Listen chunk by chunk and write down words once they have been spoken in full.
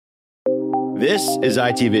This is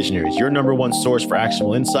IT Visionaries, your number one source for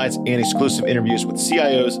actionable insights and exclusive interviews with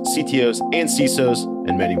CIOs, CTOs, and CISOs,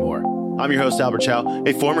 and many more. I'm your host, Albert Chow,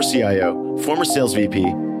 a former CIO, former sales VP,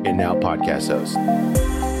 and now podcast host.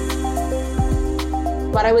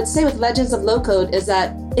 What I would say with Legends of Low-Code is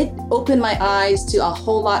that it opened my eyes to a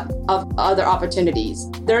whole lot of other opportunities.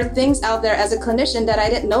 There are things out there as a clinician that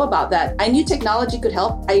I didn't know about that. I knew technology could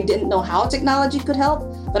help. I didn't know how technology could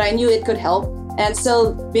help, but I knew it could help. And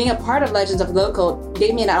so being a part of Legends of Low-Code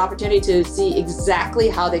gave me an opportunity to see exactly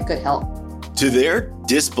how they could help. To their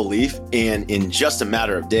disbelief, and in just a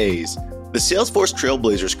matter of days, the Salesforce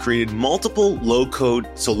Trailblazers created multiple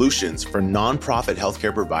low-code solutions for nonprofit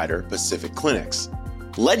healthcare provider Pacific Clinics.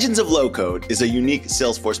 Legends of Low-Code is a unique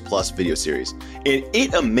Salesforce Plus video series, and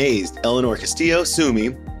it amazed Eleanor Castillo-Sumi,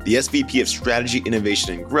 the SVP of Strategy,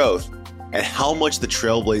 Innovation, and Growth, at how much the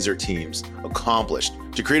Trailblazer teams accomplished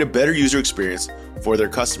to create a better user experience for their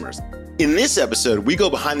customers. In this episode, we go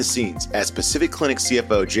behind the scenes as Pacific Clinic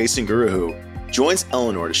CFO Jason Guruhu joins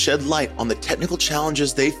Eleanor to shed light on the technical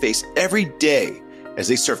challenges they face every day as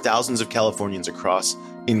they serve thousands of Californians across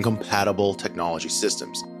incompatible technology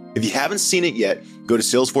systems. If you haven't seen it yet, go to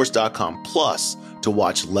salesforce.com plus to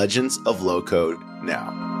watch Legends of Low-Code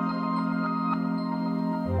now.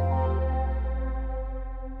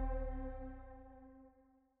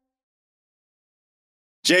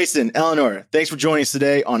 Jason, Eleanor, thanks for joining us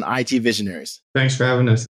today on IT Visionaries. Thanks for having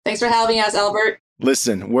us. Thanks for having us, Albert.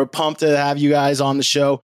 Listen, we're pumped to have you guys on the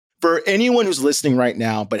show. For anyone who's listening right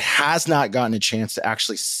now but has not gotten a chance to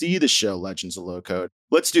actually see the show Legends of Low-Code,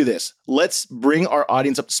 let's do this. Let's bring our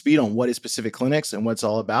audience up to speed on what is Pacific Clinics and what it's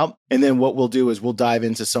all about. And then what we'll do is we'll dive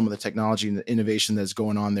into some of the technology and the innovation that's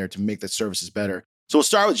going on there to make the services better. So we'll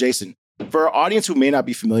start with Jason. For our audience who may not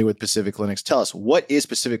be familiar with Pacific Clinics, tell us, what is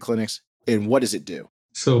Pacific Clinics and what does it do?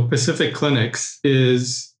 So Pacific Clinics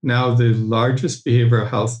is now the largest behavioral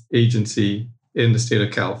health agency in the state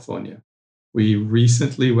of California. We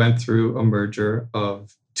recently went through a merger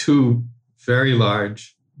of two very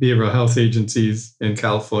large behavioral health agencies in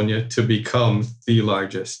California to become the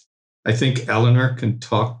largest. I think Eleanor can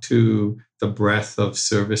talk to the breadth of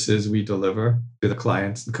services we deliver to the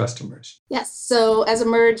clients and customers. Yes. So as a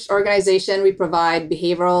merged organization, we provide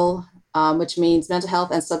behavioral, which means mental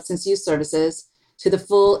health and substance use services to the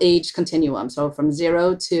full age continuum. So from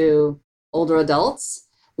 0 to older adults.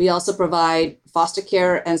 We also provide foster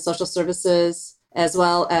care and social services, as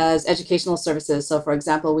well as educational services. So for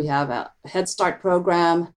example, we have a Head Start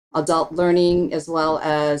program, adult learning, as well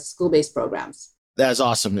as school-based programs. That's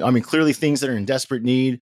awesome. I mean, clearly things that are in desperate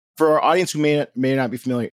need. For our audience who may not be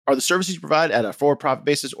familiar, are the services you provide at a for-profit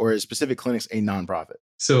basis, or is Pacific Clinics a nonprofit?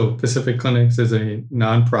 So Pacific Clinics is a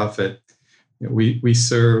nonprofit. We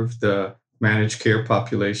serve the managed care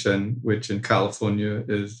population, which in California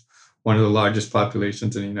is one of the largest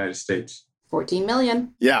populations in the United States. 14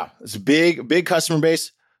 million. Yeah, it's a big customer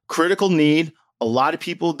base, critical need, a lot of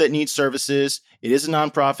people that need services. It is a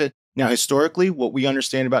nonprofit. Now, historically, what we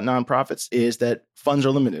understand about nonprofits is that funds are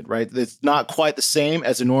limited, right? It's not quite the same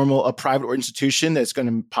as a private institution that's going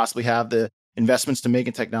to possibly have the investments to make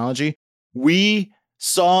in technology. We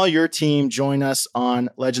saw your team join us on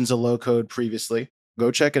Legends of Low-Code previously. Go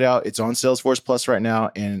check it out. It's on Salesforce Plus right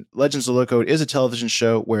now. And Legends of Low-Code is a television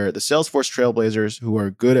show where the Salesforce Trailblazers, who are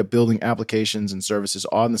good at building applications and services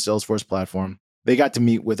on the Salesforce platform, they got to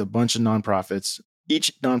meet with a bunch of nonprofits.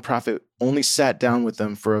 Each nonprofit only sat down with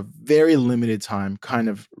them for a very limited time, kind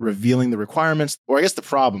of revealing the requirements, or I guess the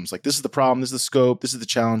problems. Like, this is the problem, this is the scope, this is the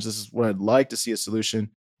challenge, this is what I'd like to see a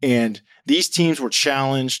solution. And these teams were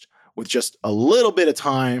challenged with just a little bit of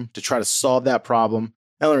time to try to solve that problem.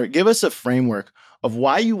 Eleanor, give us a framework of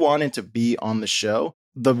why you wanted to be on the show.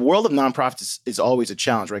 The world of nonprofits is always a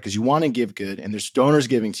challenge, right? Because you want to give good and there's donors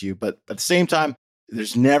giving to you, but at the same time,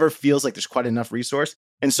 there's never feels like there's quite enough resource.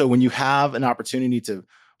 And so when you have an opportunity to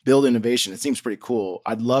build innovation, it seems pretty cool.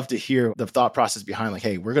 I'd love to hear the thought process behind, like,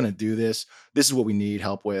 hey, we're going to do this. This is what we need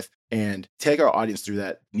help with, and take our audience through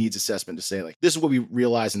that needs assessment to say, like, this is what we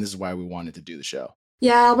realized and this is why we wanted to do the show.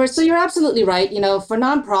 Yeah, Albert, so you're absolutely right. For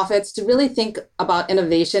nonprofits to really think about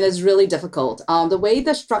innovation is really difficult. The way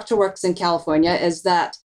the structure works in California is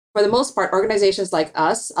that, for the most part, organizations like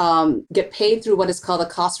us get paid through what is called a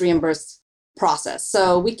cost reimbursed process.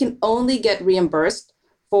 So we can only get reimbursed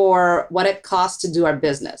for what it costs to do our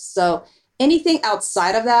business. So anything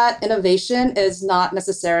outside of that, innovation is not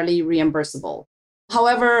necessarily reimbursable.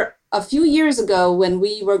 However, a few years ago, when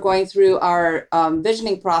we were going through our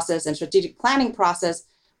visioning process and strategic planning process,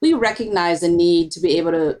 we recognized the need to be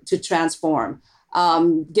able to transform.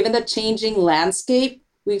 Given the changing landscape,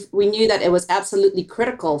 we knew that it was absolutely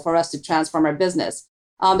critical for us to transform our business.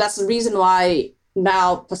 That's the reason why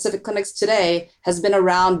now Pacific Clinics today has been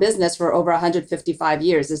around business for over 155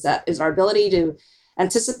 years, is our ability to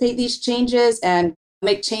anticipate these changes and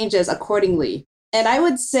make changes accordingly. And I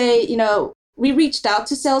would say, we reached out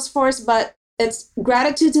to Salesforce, but it's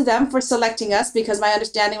gratitude to them for selecting us, because my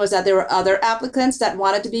understanding was that there were other applicants that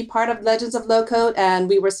wanted to be part of Legends of Low Code, and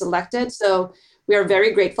we were selected. So we are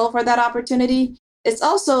very grateful for that opportunity. It's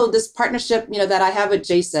also this partnership, that I have with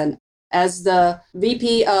Jason. As the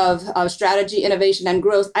VP of Strategy, Innovation, and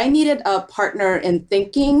Growth, I needed a partner in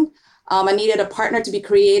thinking. I needed a partner to be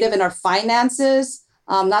creative in our finances.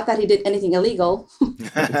 Not that he did anything illegal.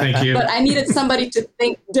 Thank you. But I needed somebody to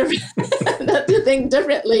think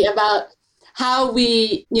differently about how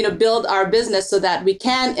we, build our business so that we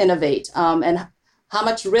can innovate, and how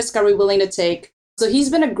much risk are we willing to take. So he's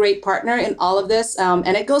been a great partner in all of this.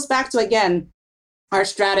 And it goes back to, again, our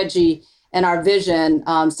strategy and our vision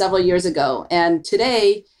several years ago. And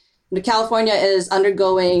today, California is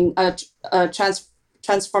undergoing a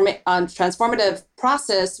transformative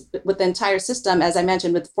process with the entire system, as I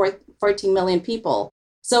mentioned, with 14 million people.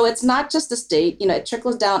 So it's not just the state, it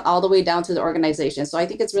trickles down all the way down to the organization. So I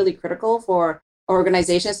think it's really critical for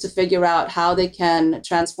organizations to figure out how they can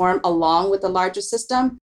transform along with the larger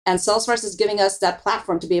system. And Salesforce is giving us that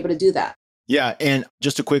platform to be able to do that. Yeah. And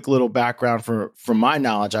just a quick little background from my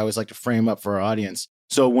knowledge, I always like to frame up for our audience.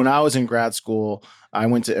 So when I was in grad school, I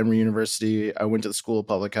went to Emory University. I went to the School of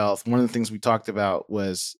Public Health. One of the things we talked about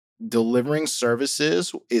was delivering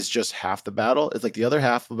services is just half the battle. It's like the other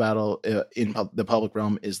half of the battle in the public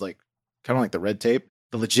realm is like kind of like the red tape,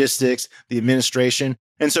 the logistics, the administration.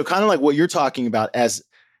 And so kind of like what you're talking about as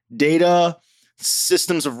data,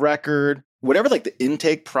 systems of record, whatever, like the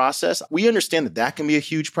intake process, we understand that can be a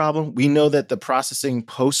huge problem. We know that the processing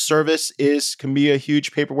post-service can be a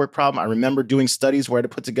huge paperwork problem. I remember doing studies where I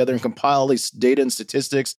had to put together and compile all these data and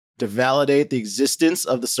statistics to validate the existence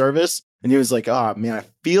of the service. And he was like, oh man, I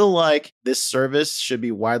feel like this service should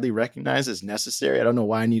be widely recognized as necessary. I don't know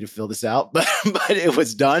why I need to fill this out, but it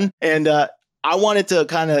was done. And I wanted to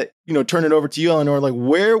kind of, turn it over to you, Eleanor. Like,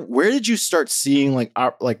 where did you start seeing like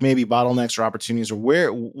maybe bottlenecks or opportunities, or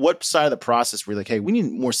what side of the process were you like, hey, we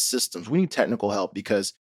need more systems, we need technical help?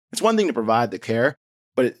 Because it's one thing to provide the care,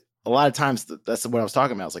 but a lot of times that's what I was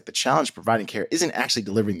talking about. It's like the challenge of providing care isn't actually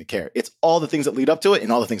delivering the care. It's all the things that lead up to it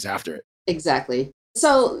and all the things after it. Exactly.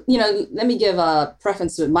 So, let me give a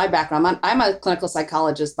preference to my background. I'm a clinical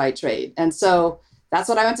psychologist by trade. And so that's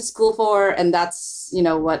what I went to school for. And that's,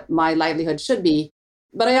 what my livelihood should be.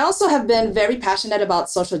 But I also have been very passionate about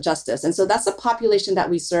social justice. And so that's a population that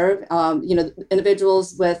we serve,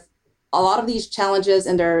 individuals with a lot of these challenges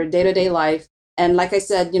in their day-to-day life. And like I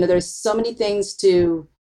said, there's so many things to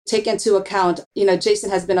take into account. Jason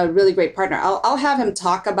has been a really great partner. I'll have him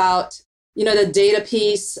talk about, the data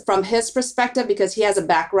piece from his perspective, because he has a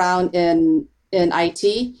background in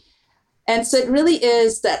IT. And so it really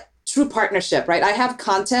is that true partnership, right? I have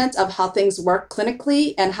content of how things work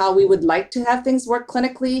clinically and how we would like to have things work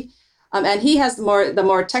clinically. And he has the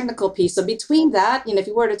more technical piece. So between that, if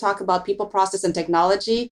you were to talk about people, process, and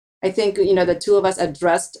technology, I think, the two of us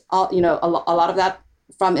addressed all, a lot of that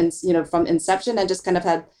from inception, and just kind of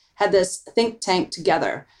had this think tank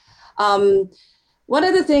together. One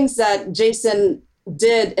of the things that Jason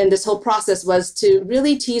did in this whole process was to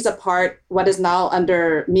really tease apart what is now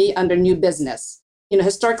under new business.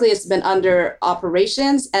 Historically, it's been under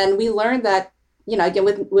operations. And we learned that, again,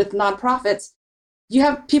 with nonprofits, you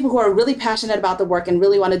have people who are really passionate about the work and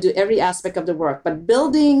really want to do every aspect of the work. But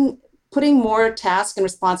putting more task and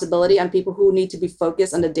responsibility on people who need to be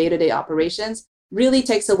focused on the day-to-day operations really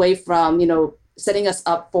takes away from, setting us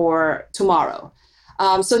up for tomorrow.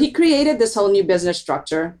 So he created this whole new business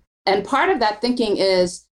structure. And part of that thinking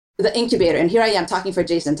is the incubator. And here I am talking for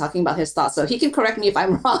Jason, talking about his thoughts. So he can correct me if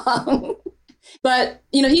I'm wrong. But,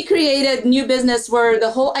 he created new business where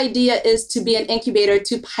the whole idea is to be an incubator,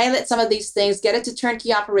 to pilot some of these things, get it to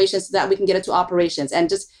turnkey operations so that we can get it to operations, and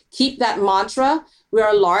just keep that mantra. We're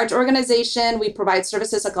a large organization. We provide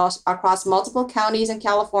services across multiple counties in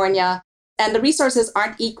California, and the resources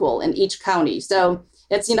aren't equal in each county. So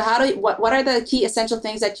it's, what are the key essential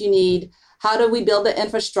things that you need? How do we build the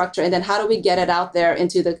infrastructure? And then how do we get it out there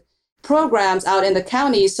into the programs out in the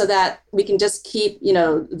counties so that we can just keep,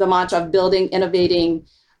 the mantra of building, innovating,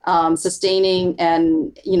 sustaining,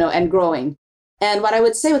 and growing. And what I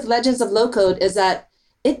would say with Legends of Low Code is that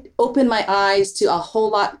it opened my eyes to a whole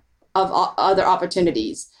lot of other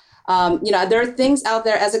opportunities. There are things out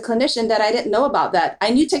there as a clinician that I didn't know about, that I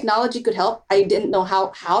knew technology could help. I didn't know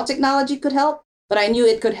how technology could help, but I knew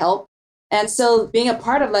it could help. And so being a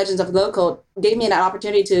part of Legends of Low Code gave me an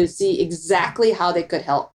opportunity to see exactly how they could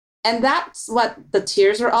help. And that's what the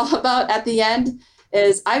tears were all about at the end,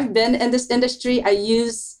 is I've been in this industry. I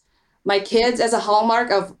use my kids as a hallmark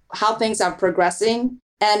of how things are progressing.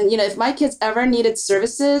 And, if my kids ever needed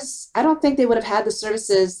services, I don't think they would have had the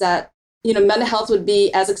services that, mental health would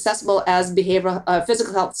be as accessible as behavioral,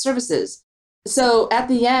 physical health services. So at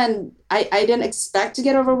the end, I didn't expect to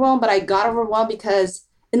get overwhelmed, but I got overwhelmed because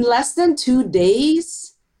in less than 2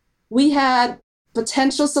 days, we had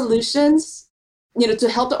potential solutions, to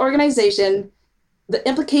help the organization. The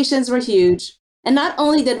implications were huge. And not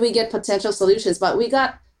only did we get potential solutions, but we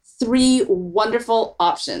got 3 wonderful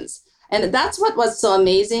options. And that's what was so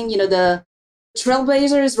amazing. The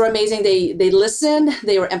Trailblazers were amazing. They listened,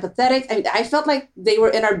 they were empathetic. I felt like they were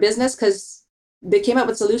in our business because they came up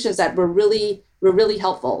with solutions that were really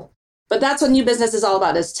helpful. But that's what new business is all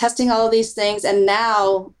about, is testing all of these things. And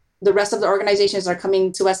now the rest of the organizations are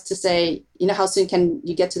coming to us to say, how soon can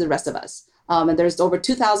you get to the rest of us? And there's over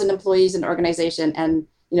 2,000 employees in the organization, and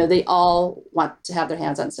they all want to have their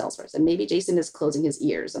hands on Salesforce. And maybe Jason is closing his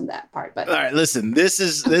ears on that part. But all right, listen, this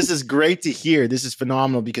is great to hear. This is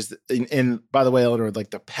phenomenal because, and by the way, Eleanor, like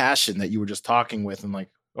the passion that you were just talking with, and like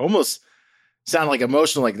almost sound like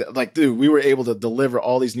emotional, like dude, we were able to deliver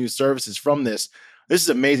all these new services from this. This is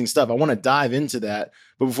amazing stuff. I want to dive into that.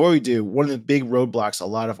 But before we do, one of the big roadblocks a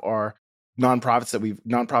lot of our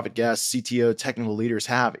nonprofit guests, CTO, technical leaders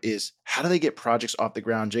have is how do they get projects off the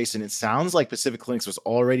ground? Jason, it sounds like Pacific Links was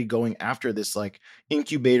already going after this like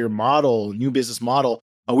incubator model, new business model.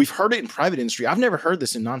 We've heard it in private industry. I've never heard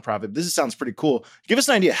this in nonprofit. This sounds pretty cool. Give us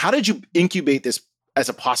an idea. How did you incubate this as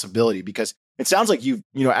a possibility? Because it sounds like you've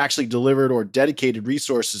actually delivered or dedicated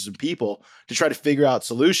resources and people to try to figure out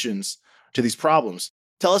solutions to these problems.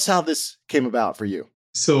 Tell us how this came about for you.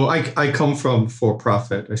 So I come from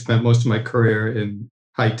for-profit. I spent most of my career in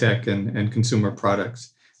high tech and consumer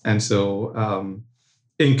products. And so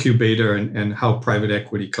incubator and how private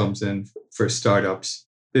equity comes in for startups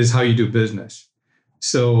is how you do business.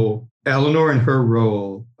 So Eleanor and her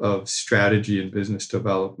role of strategy and business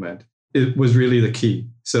development, it was really the key.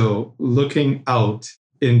 So looking out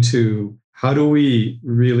into how do we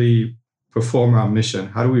really perform our mission?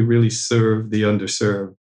 How do we really serve the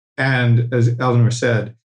underserved? And as Eleanor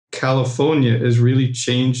said, California is really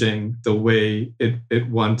changing the way it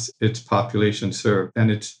wants its population served.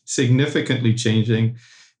 And it's significantly changing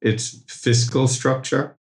its fiscal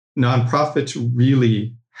structure. Nonprofits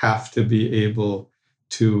really have to be able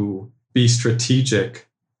to be strategic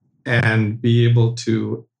and be able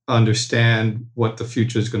to understand what the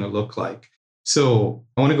future is going to look like. So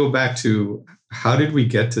I want to go back to how did we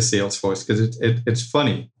get to Salesforce? Because it's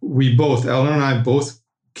funny. Eleanor and I both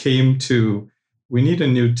came to, we need a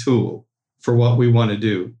new tool for what we want to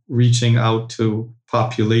do, reaching out to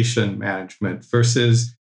population management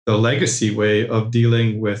versus the legacy way of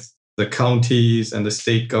dealing with the counties and the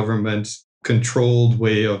state government's controlled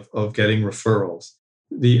way of getting referrals.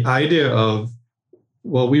 The idea of,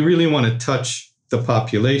 well, we really want to touch the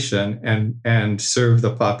population and serve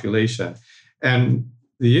the population. And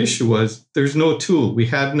the issue was there's no tool. We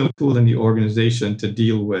had no tool in the organization to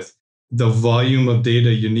deal with the volume of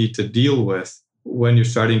data you need to deal with when you're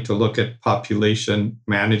starting to look at population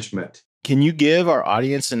management. Can you give our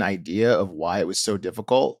audience an idea of why it was so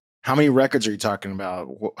difficult? How many records are you talking about?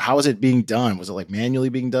 How is it being done? Was it like manually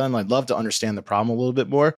being done? I'd love to understand the problem a little bit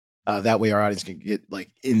more. That way our audience can get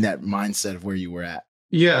like in that mindset of where you were at.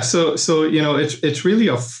 Yeah, so it's really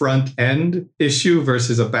a front end issue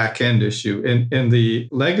versus a back end issue. In the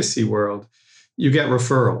legacy world, you get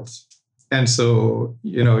referrals. And so,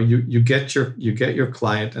 you get your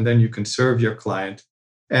client, and then you can serve your client,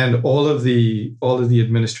 and all of the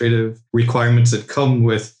administrative requirements that come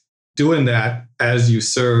with doing that as you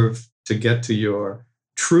serve to get to your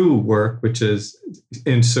true work, which is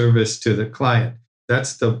in service to the client.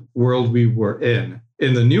 That's the world we were in.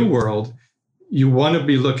 In the new world, you want to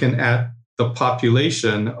be looking at the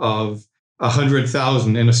population of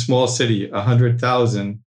 100,000 in a small city,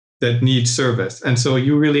 100,000. That need service. And so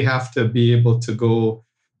you really have to be able to go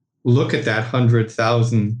look at that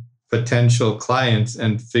 100,000 potential clients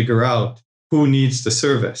and figure out who needs the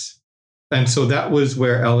service. And so that was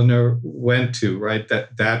where Eleanor went to, right?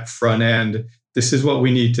 That front end, this is what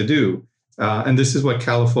we need to do. And this is what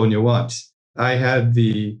California wants. I had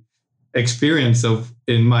the experience of,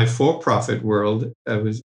 in my for-profit world, I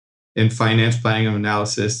was in finance planning and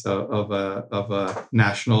analysis of a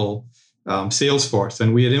national Salesforce.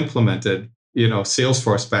 And we had implemented,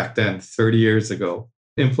 Salesforce back then, 30 years ago,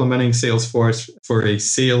 implementing Salesforce for a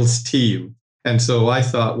sales team. And so I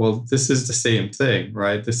thought, well, this is the same thing,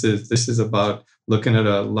 right? This is about looking at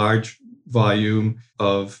a large volume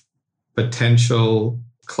of potential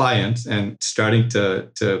clients and starting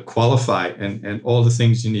to qualify and all the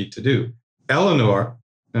things you need to do. Eleanor,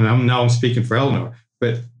 and I'm speaking for Eleanor,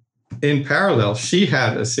 but in parallel, she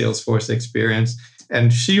had a Salesforce experience,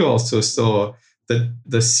 and she also saw that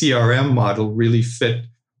the CRM model really fit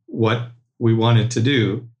what we wanted to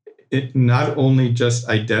do. It not only just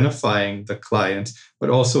identifying the clients, but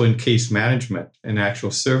also in case management and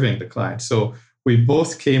actual serving the client. So we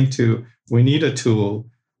both came to, we need a tool.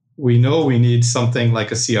 We know we need something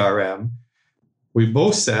like a CRM. We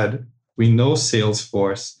both said, we know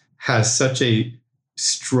Salesforce has such a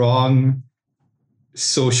strong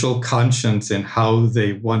social conscience in how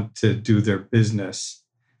they want to do their business.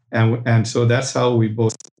 And so that's how we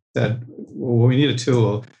both said, well, we need a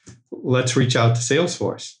tool. Let's reach out to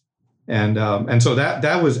Salesforce. And so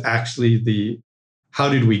that was actually the how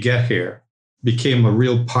did we get here became a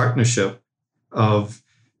real partnership of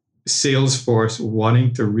Salesforce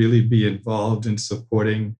wanting to really be involved in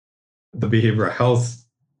supporting the behavioral health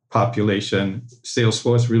population,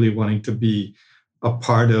 Salesforce really wanting to be a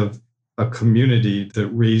part of a community that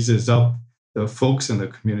raises up the folks in the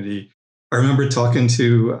community. I remember talking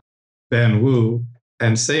to Ben Wu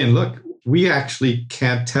and saying, look, we actually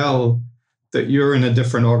can't tell that you're in a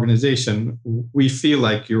different organization. We feel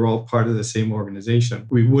like you're all part of the same organization.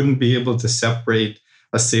 We wouldn't be able to separate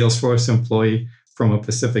a Salesforce employee from a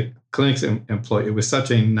Pacific Clinics employee. It was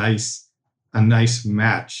such a nice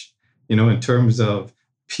match, in terms of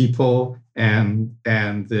people and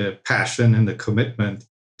the passion and the commitment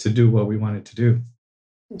to do what we wanted to do.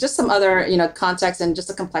 Just some other, context and just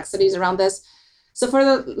the complexities around this. So for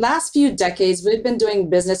the last few decades, we've been doing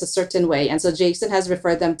business a certain way. And so Jason has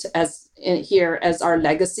referred them to as our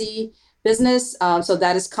legacy business. So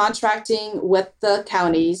that is contracting with the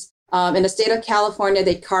counties. In the state of California,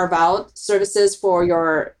 they carve out services for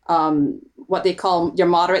your what they call your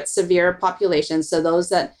moderate severe population. So those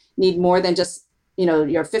that need more than just,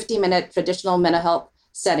 your 50-minute traditional mental health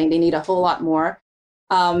setting, they need a whole lot more.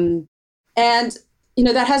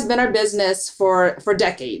 That has been our business for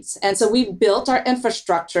decades. And so we've built our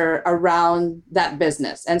infrastructure around that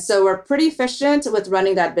business. And so we're pretty efficient with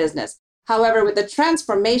running that business. However, with the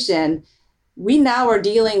transformation, we now are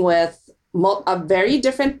dealing with a very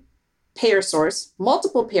different payer source,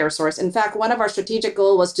 multiple payer source. In fact, one of our strategic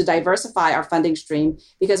goals was to diversify our funding stream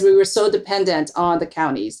because we were so dependent on the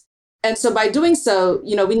counties. And so by doing so,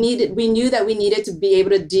 we knew that we needed to be able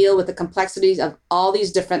to deal with the complexities of all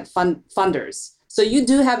these different funders. So you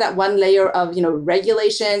do have that one layer of,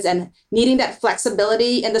 regulations and needing that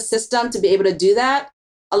flexibility in the system to be able to do that.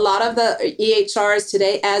 A lot of the EHRs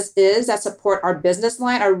today, as is, that support our business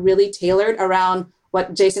line are really tailored around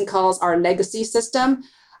what Jason calls our legacy system.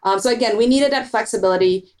 So again, we needed that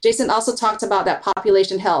flexibility. Jason also talked about that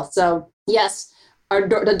population health. So yes,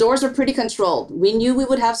 the doors were pretty controlled. We knew we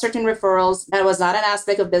would have certain referrals. That was not an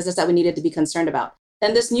aspect of business that we needed to be concerned about.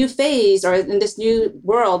 In this new phase or in this new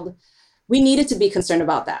world, we needed to be concerned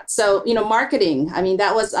about that. So, marketing,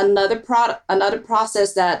 that was another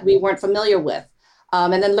process that we weren't familiar with.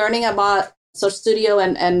 And then learning about Social Studio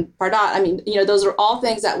and Pardot, those are all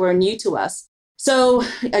things that were new to us. So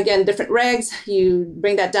again, different regs, you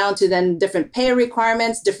bring that down to then different payer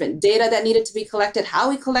requirements, different data that needed to be collected, how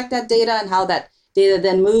we collect that data and how that data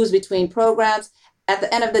then moves between programs. At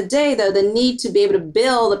the end of the day, though, the need to be able to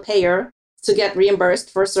bill the payer to get reimbursed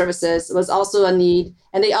for services was also a need.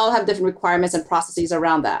 And they all have different requirements and processes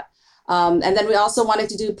around that. And then we also wanted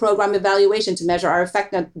to do program evaluation to measure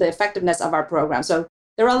the effectiveness of our program. So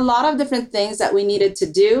there are a lot of different things that we needed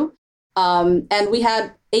to do. And we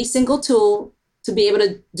had a single tool to be able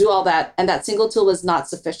to do all that. And that single tool is not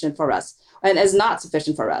sufficient for us and is not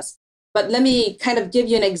sufficient for us. But let me kind of give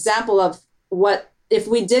you an example of what, if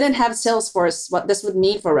we didn't have Salesforce, what this would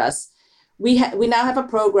mean for us. We now have a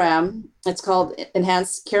program, it's called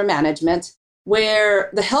Enhanced Care Management, where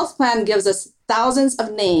the health plan gives us thousands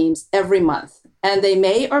of names every month, and they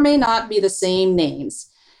may or may not be the same names.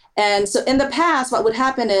 And so in the past, what would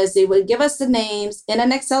happen is they would give us the names in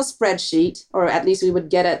an Excel spreadsheet, or at least we would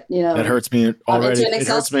get it, That hurts me already. Into an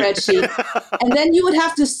Excel spreadsheet. And then you would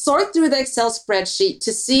have to sort through the Excel spreadsheet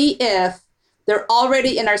to see if they're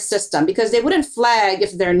already in our system, because they wouldn't flag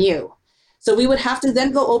if they're new. So we would have to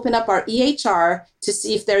then go open up our EHR to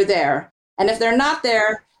see if they're there. And if they're not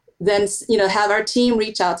there, then have our team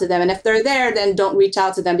reach out to them. And if they're there, then don't reach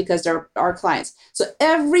out to them because they're our clients. So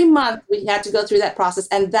every month we had to go through that process,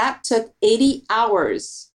 and that took 80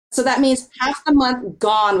 hours. So that means half the month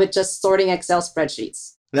gone with just sorting Excel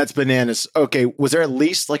spreadsheets. That's bananas. Okay, was there at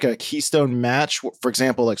least like a keystone match, for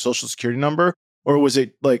example, like social security number, or was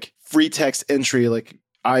it like free text entry, like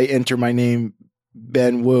I enter my name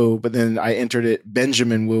Ben Wu, but then I entered it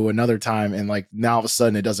Benjamin Wu another time, and like now all of a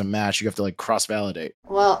sudden it doesn't match. You have to like cross validate.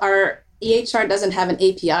 Well, our EHR doesn't have an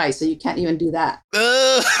API, so you can't even do that.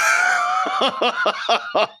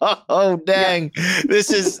 Oh dang! Yeah.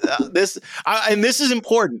 This is and this is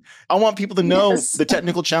important. I want people to know the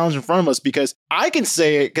technical challenge in front of us, because I can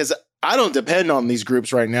say it because I don't depend on these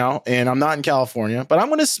groups right now, and I'm not in California. But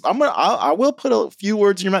I will put a few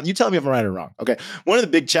words in your mouth. You tell me if I'm right or wrong. Okay, one of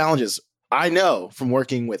the big challenges I know from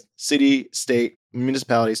working with city, state,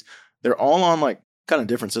 municipalities, they're all on like kind of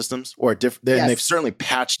different systems, or they've certainly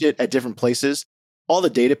patched it at different places. All the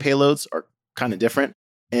data payloads are kind of different.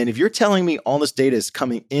 And if you're telling me all this data is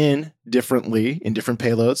coming in differently in different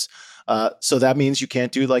payloads, so that means you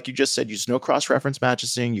can't do, like you just said, use no cross-reference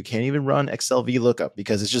matching. You can't even run Excel VLOOKUP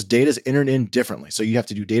because it's just data is entered in differently. So you have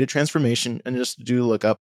to do data transformation and just do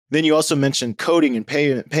lookup. Then you also mentioned coding and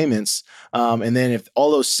payments. And then if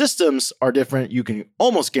all those systems are different, you can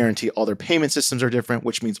almost guarantee all their payment systems are different,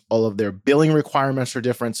 which means all of their billing requirements are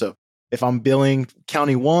different. So if I'm billing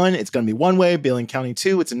County 1, it's going to be one way. Billing County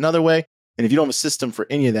 2, it's another way. And if you don't have a system for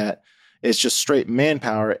any of that, it's just straight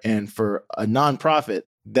manpower. And for a nonprofit,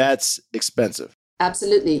 that's expensive.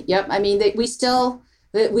 Absolutely. Yep. I mean,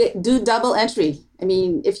 we do double entry. I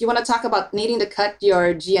mean, if you want to talk about needing to cut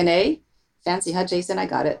your G&A, fancy, huh, Jason? I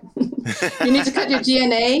got it. You need to cut your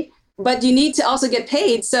G&A, but you need to also get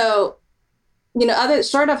paid. So, other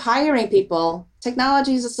short of hiring people,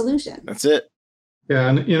 technology is a solution. That's it. Yeah.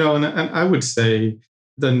 And I would say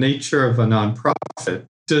the nature of a nonprofit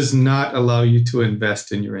does not allow you to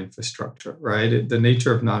invest in your infrastructure, right? The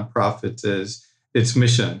nature of nonprofits is its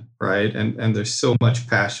mission, right? And there's so much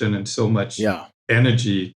passion and so much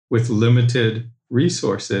energy with limited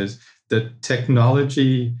resources that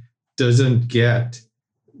technology doesn't get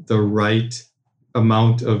the right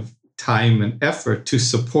amount of time and effort to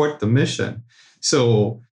support the mission.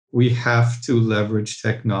 So we have to leverage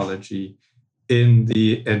technology in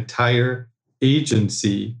the entire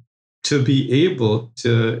agency to be able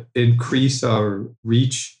to increase our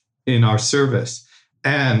reach in our service.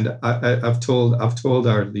 And I've told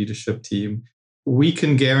our leadership team, we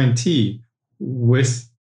can guarantee with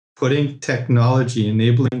putting technology,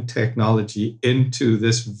 enabling technology into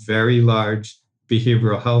this very large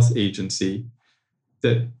behavioral health agency,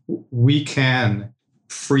 that we can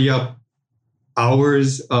free up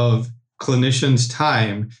hours of clinicians'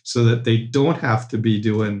 time so that they don't have to be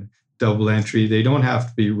doing double entry. They don't have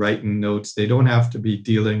to be writing notes. They don't have to be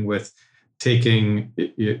dealing with taking,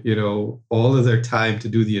 all of their time to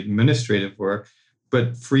do the administrative work,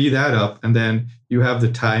 but free that up. And then you have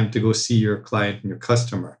the time to go see your client and your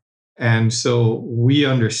customer. And so we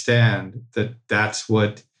understand that that's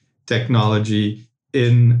what technology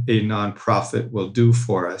in a nonprofit will do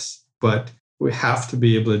for us. But we have to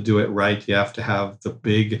be able to do it right. You have to have the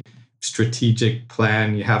big strategic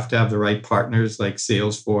plan. You have to have the right partners like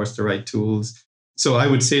Salesforce, the right tools. So I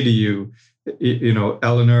would say to you,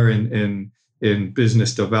 Eleanor in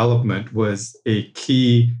business development was a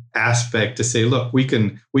key aspect to say, look, we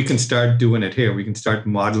can start doing it here. We can start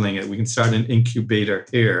modeling it. We can start an incubator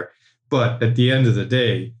here. But at the end of the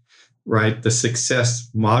day, right, the success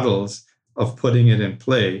models of putting it in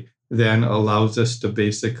play then allows us to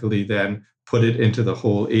basically then put it into the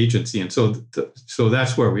whole agency. And so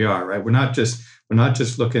that's where we are, right? We're not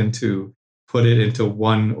just looking to put it into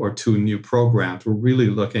one or two new programs. We're really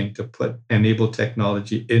looking to enable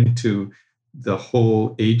technology into the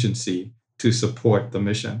whole agency to support the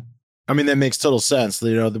mission. I mean, that makes total sense.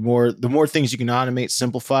 The more things you can automate,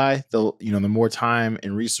 simplify, the more time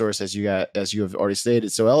and resource, as you have already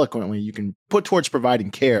stated so eloquently, you can put towards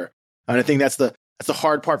providing care. And I think that's the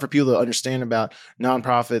hard part for people to understand about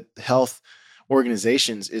nonprofit health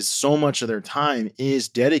organizations is so much of their time is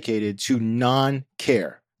dedicated to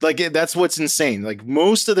non-care. Like that's what's insane. Like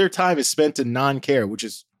most of their time is spent in non-care, which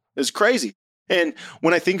is crazy. And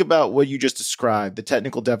when I think about what you just described, the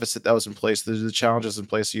technical deficit that was in place, the challenges in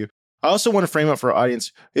place for you, I also want to frame up for our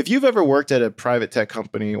audience, if you've ever worked at a private tech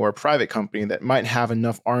company or a private company that might have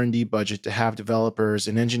enough R&D budget to have developers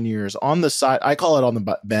and engineers on the side, I call it on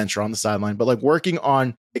the bench or on the sideline, but like working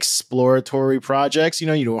on exploratory projects, you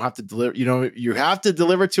don't have to deliver, you have to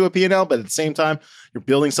deliver to a P&L, but at the same time, you're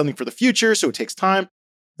building something for the future, so it takes time.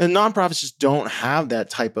 And nonprofits just don't have that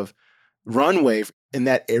type of runway in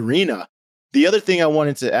that arena. The other thing I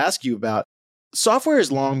wanted to ask you about, software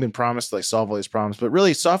has long been promised to like solve all these problems, but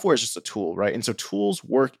really software is just a tool, right? And so tools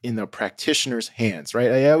work in the practitioner's hands, right?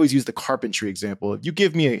 I always use the carpentry example. If you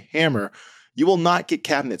give me a hammer you will not get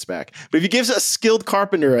cabinets back. But if you give a skilled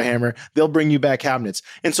carpenter a hammer, they'll bring you back cabinets.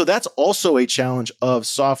 And so that's also a challenge of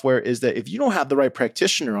software, is that if you don't have the right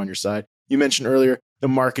practitioner on your side, you mentioned earlier the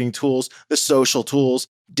marketing tools, the social tools,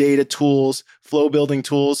 data tools, flow building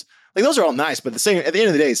tools. Like those are all nice, but at the end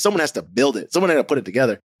of the day, someone has to build it. Someone had to put it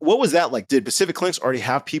together. What was that like? Did Pacific Clinics already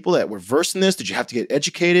have people that were versed in this? Did you have to get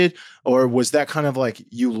educated? Or was that kind of like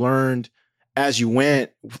you learned as you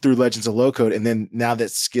went through Legends of Low Code, and then now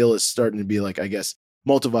that skill is starting to be like, I guess,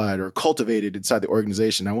 multiplied or cultivated inside the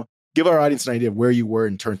organization? I want give our audience an idea of where you were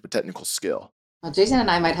in terms of technical skill. Well, Jason and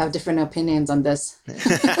I might have different opinions on this.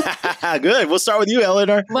 Good. We'll start with you,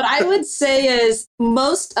 Eleanor. What I would say is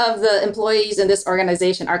most of the employees in this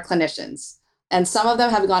organization are clinicians. And some of them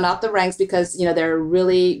have gone up the ranks because, they're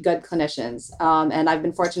really good clinicians. And I've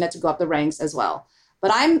been fortunate to go up the ranks as well. But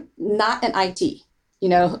I'm not an IT,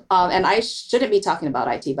 and I shouldn't be talking about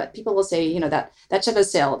IT, but people will say, that ship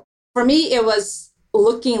has sailed. For me, it was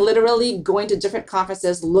literally going to different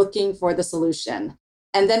conferences, looking for the solution,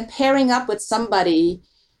 and then pairing up with somebody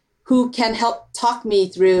who can help talk me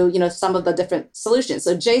through, some of the different solutions.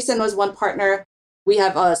 So Jason was one partner. We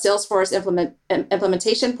have a Salesforce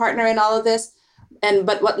implementation partner in all of this.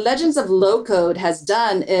 But what Legends of Low Code has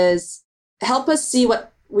done is help us see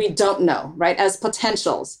what we don't know, right, as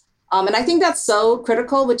potentials. And I think that's so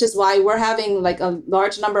critical, which is why we're having like a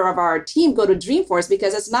large number of our team go to Dreamforce,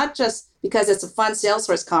 because it's not just because it's a fun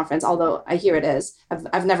Salesforce conference, although I hear it is.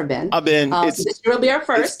 I've never been. I've been. So this year will be our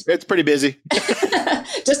first. It's pretty busy.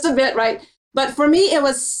 Just a bit, right? But for me, it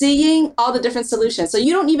was seeing all the different solutions. So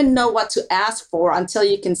you don't even know what to ask for until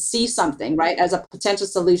you can see something, right, as a potential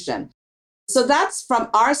solution. So that's from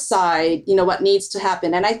our side, what needs to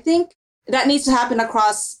happen. And I think that needs to happen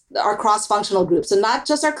across our cross-functional groups. So not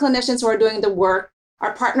just our clinicians who are doing the work,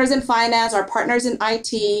 our partners in finance, our partners in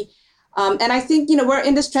IT. And I think, we're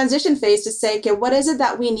in this transition phase to say, okay, what is it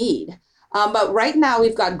that we need? But right now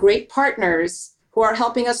we've got great partners who are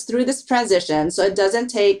helping us through this transition. So it doesn't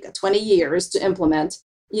take 20 years to implement.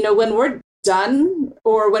 When we're done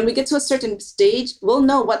or when we get to a certain stage, we'll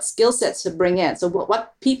know what skill sets to bring in. So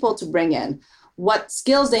what people to bring in, what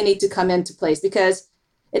skills they need to come into place, because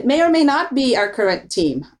it may or may not be our current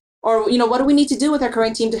team. Or, what do we need to do with our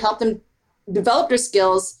current team to help them develop their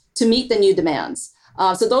skills to meet the new demands?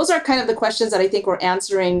 So those are kind of the questions that I think we're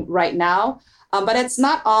answering right now. But it's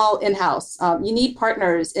not all in-house. You need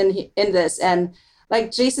partners in this. And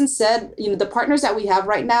like Jason said, the partners that we have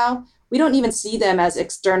right now, we don't even see them as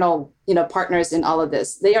external, partners in all of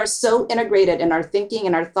this. They are so integrated in our thinking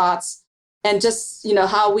and our thoughts and just,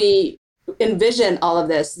 how we envision all of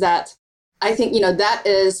this, that I think, that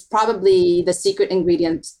is probably the secret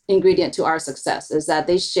ingredient to our success, is that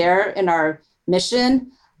they share in our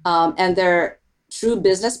mission, and they're true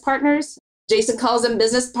business partners. Jason calls them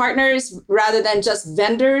business partners rather than just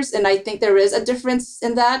vendors. And I think there is a difference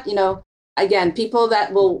in that, again, people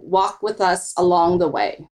that will walk with us along the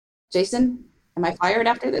way. Jason, am I fired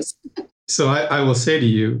after this? So I will say to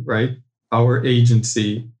you, right, our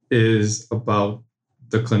agency is about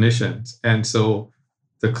the clinicians. And so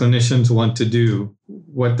the clinicians want to do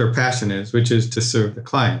what their passion is, which is to serve the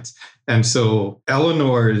clients. And so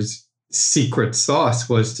Eleanor's secret sauce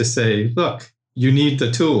was to say, look, you need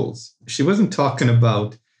the tools. She wasn't talking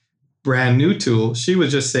about brand new tools. She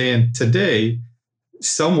was just saying today,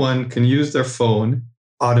 someone can use their phone,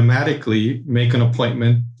 automatically make an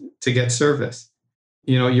appointment to get service.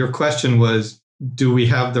 Your question was, do we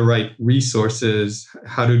have the right resources?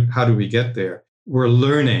 How do we get there? We're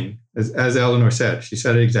learning, as Eleanor said, she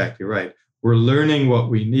said it exactly right. We're learning what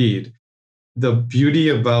we need. The beauty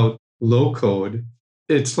about low code,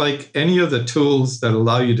 it's like any of the tools that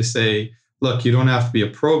allow you to say, look, you don't have to be a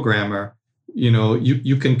programmer. You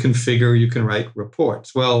can configure, you can write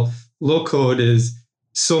reports. Well, low code is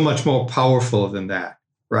so much more powerful than that,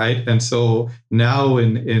 right? And so now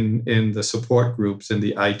in the support groups, in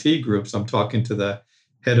the IT groups, I'm talking to the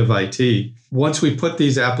head of IT. Once we put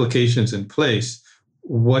these applications in place,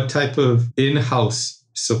 what type of in-house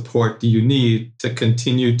support do you need to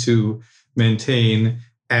continue to maintain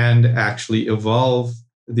and actually evolve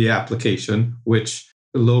the application, which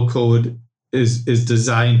low code is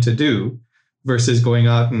designed to do, versus going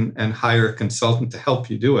out and hire a consultant to help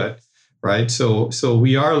you do it, right? So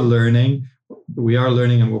we are learning,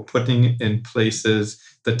 and we're putting in places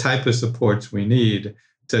the type of supports we need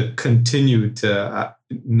to continue to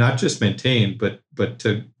not just maintain, but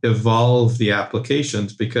to evolve the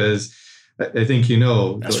applications, because I think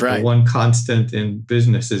the one constant in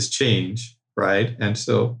business is change, right? And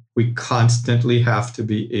so we constantly have to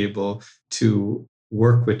be able to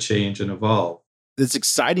work with change and evolve. It's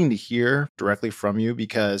exciting to hear directly from you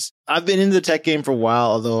because I've been in the tech game for a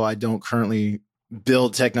while, although I don't currently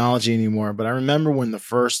build technology anymore. But I remember when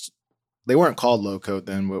they weren't called low code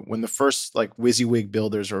then, but when the first like WYSIWYG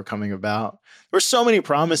builders were coming about, there were so many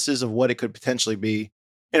promises of what it could potentially be.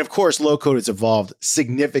 And of course, low code has evolved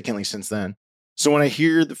significantly since then. So when I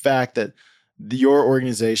hear the fact that your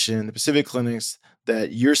organization, the Pacific Clinics,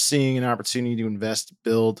 that you're seeing an opportunity to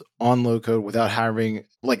build on low code without having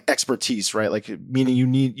like expertise, right? Like meaning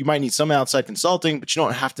you might need some outside consulting, but you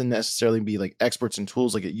don't have to necessarily be like experts in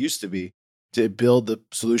tools like it used to be to build the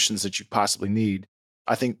solutions that you possibly need.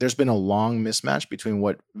 I think there's been a long mismatch between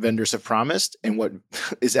what vendors have promised and what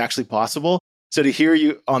is actually possible. So to hear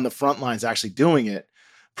you on the front lines actually doing it,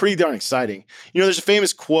 pretty darn exciting. There's a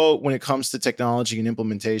famous quote when it comes to technology and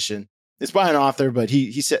implementation. It's by an author, but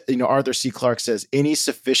he said, Arthur C. Clarke says, any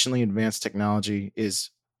sufficiently advanced technology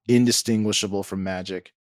is indistinguishable from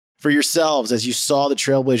magic. For yourselves, as you saw the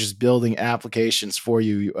Trailblazers building applications for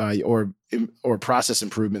you or process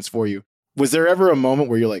improvements for you, was there ever a moment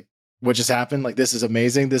where you're like, what just happened? Like, this is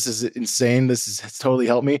amazing. This is insane. Has totally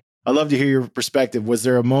helped me. I'd love to hear your perspective. Was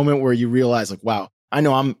there a moment where you realized like, wow, I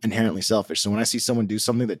know I'm inherently selfish. So when I see someone do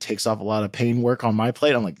something that takes off a lot of pain work on my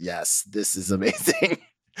plate, I'm like, yes, this is amazing.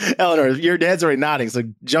 Eleanor, your dad's already nodding, so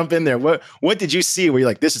jump in there. What did you see where you're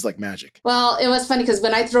like, this is like magic? Well, it was funny because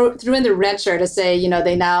when I threw in the wrencher to say,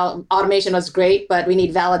 they now automation was great, but we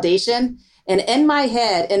need validation. And in my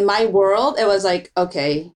head, in my world, it was like,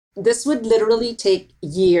 okay, this would literally take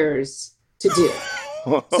years to do.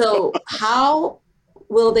 So how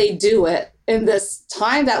will they do it in this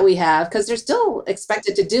time that we have? Because they're still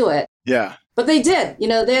expected to do it. Yeah. But they did,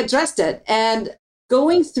 they addressed it. And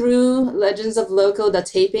going through Legends of Low-Code, the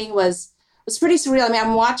taping was pretty surreal. I mean,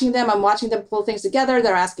 I'm watching them pull things together.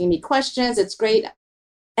 They're asking me questions. It's great.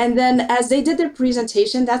 And then as they did their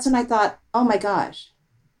presentation, that's when I thought, oh my gosh,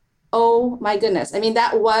 oh my goodness. I mean,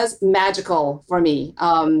 that was magical for me.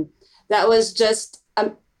 That was just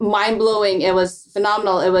mind-blowing. It was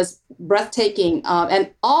phenomenal. It was breathtaking.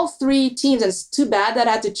 And all three teams, and it's too bad that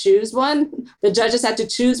I had to choose one. The judges had to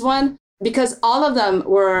choose one because all of them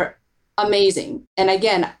were amazing. And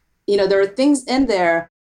again, there are things in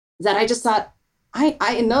there that I just thought,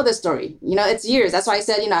 I know this story. It's years. That's why I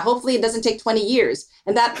said, hopefully it doesn't take 20 years.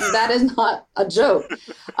 And that is not a joke.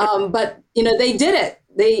 But, they did it.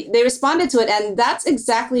 They responded to it. And that's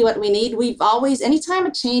exactly what we need. We've always, anytime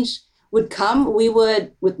a change would come, we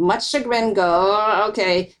would, with much chagrin, go, oh,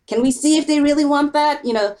 okay, can we see if they really want that?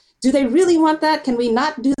 Do they really want that? Can we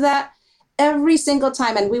not do that? Every single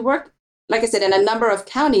time. And we work, like I said, in a number of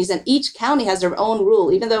counties, and each county has their own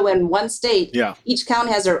rule. Even though we're in one state, Each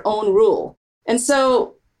county has their own rule. And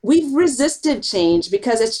so we've resisted change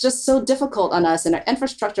because it's just so difficult on us. And our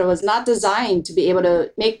infrastructure was not designed to be able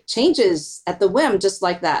to make changes at the whim just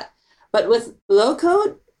like that. But with low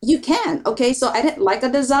code, you can. Okay, so I didn't like a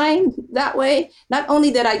design that way. Not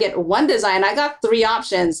only did I get one design, I got 3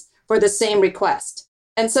 options for the same request.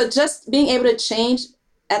 And so just being able to change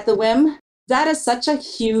at the whim, that is such a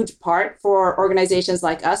huge part for organizations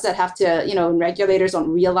like us that have to, regulators don't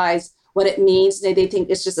realize what it means. They think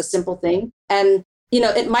it's just a simple thing. And,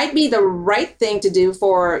 it might be the right thing to do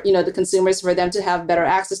for, the consumers, for them to have better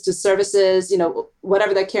access to services,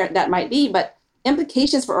 whatever that might be. But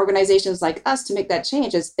implications for organizations like us to make that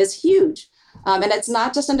change is huge. And it's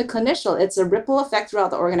not just on the clinician, it's a ripple effect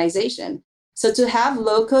throughout the organization. So to have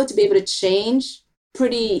low code to be able to change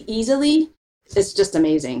pretty easily, it's just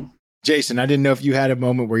amazing. Jason, I didn't know if you had a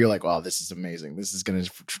moment where you're like, wow, this is amazing. This is going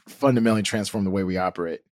to fundamentally transform the way we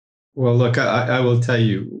operate. Well, look, I will tell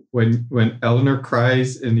you, when Eleanor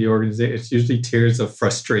cries in the organization, it's usually tears of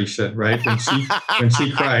frustration, right? When she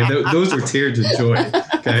cried, those are tears of joy.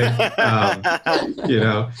 Okay,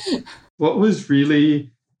 what was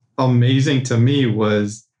really amazing to me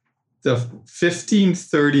was the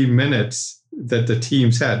 15-30 minutes that the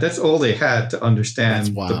teams had. That's all they had to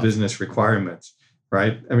understand the business requirements,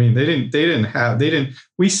 right? I mean,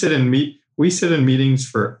 we sit in meetings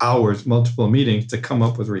for hours, multiple meetings, to come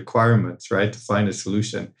up with requirements, right? To find a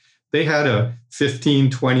solution. They had a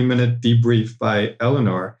 15-20 minute debrief by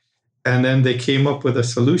Eleanor, and then they came up with a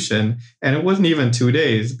solution. And it wasn't even 2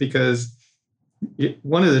 days, because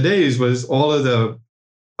one of the days was all of the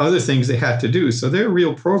other things they had to do. So their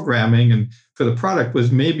real programming and for the product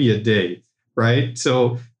was maybe a day, right?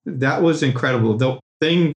 So that was incredible. The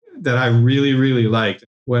thing that I really, really liked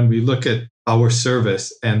when we look at our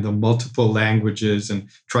service and the multiple languages and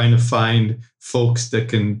trying to find folks that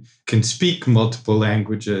can speak multiple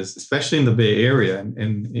languages, especially in the Bay Area,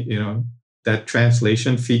 and that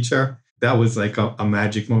translation feature, that was like a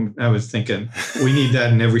magic moment. I was thinking, we need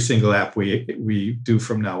that in every single app we do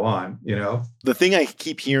from now on, you know? The thing I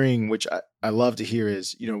keep hearing, which I love to hear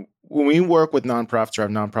is, you know, when we work with nonprofits or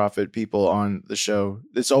have nonprofit people on the show,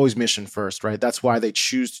 it's always mission first, right? That's why they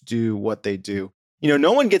choose to do what they do. You know,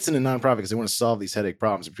 no one gets into nonprofit because they want to solve these headache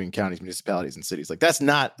problems between counties, municipalities, and cities. Like, that's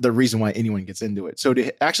not the reason why anyone gets into it. So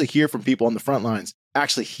to actually hear from people on the front lines,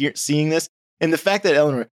 actually seeing this, and the fact that,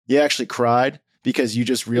 Eleanor, you actually cried because you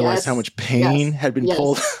just realized how much pain had been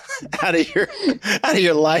pulled out of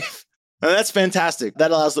your life. And that's fantastic.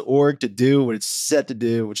 That allows the org to do what it's set to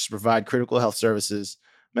do, which is provide critical health services,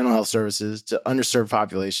 mental health services to underserved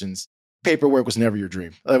populations. Paperwork was never your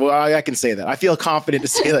dream. Well, I can say that. I feel confident to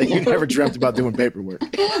say that you never dreamt about doing paperwork.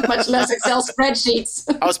 Much less Excel spreadsheets.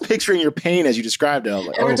 I was picturing your pain as you described it. I was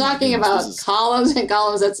like, and we're talking about columns and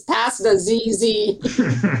columns that's past the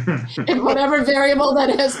ZZ. And whatever variable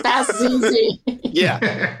that is past ZZ.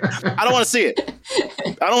 Yeah. I don't want to see it.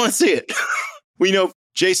 I don't want to see it. We know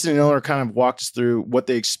Jason and Eleanor kind of walked us through what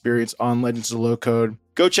they experienced on Legends of Low Code.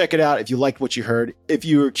 Go check it out if you liked what you heard. If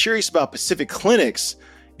you were curious about Pacific Clinics,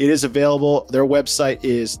 it is available. Their website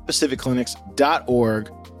is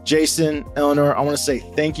pacificclinics.org. Jason, Eleanor, I want to say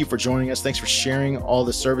thank you for joining us. Thanks for sharing all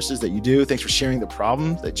the services that you do. Thanks for sharing the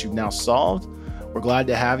problems that you've now solved. We're glad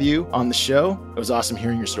to have you on the show. It was awesome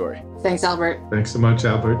hearing your story. Thanks, Albert. Thanks so much,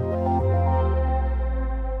 Albert.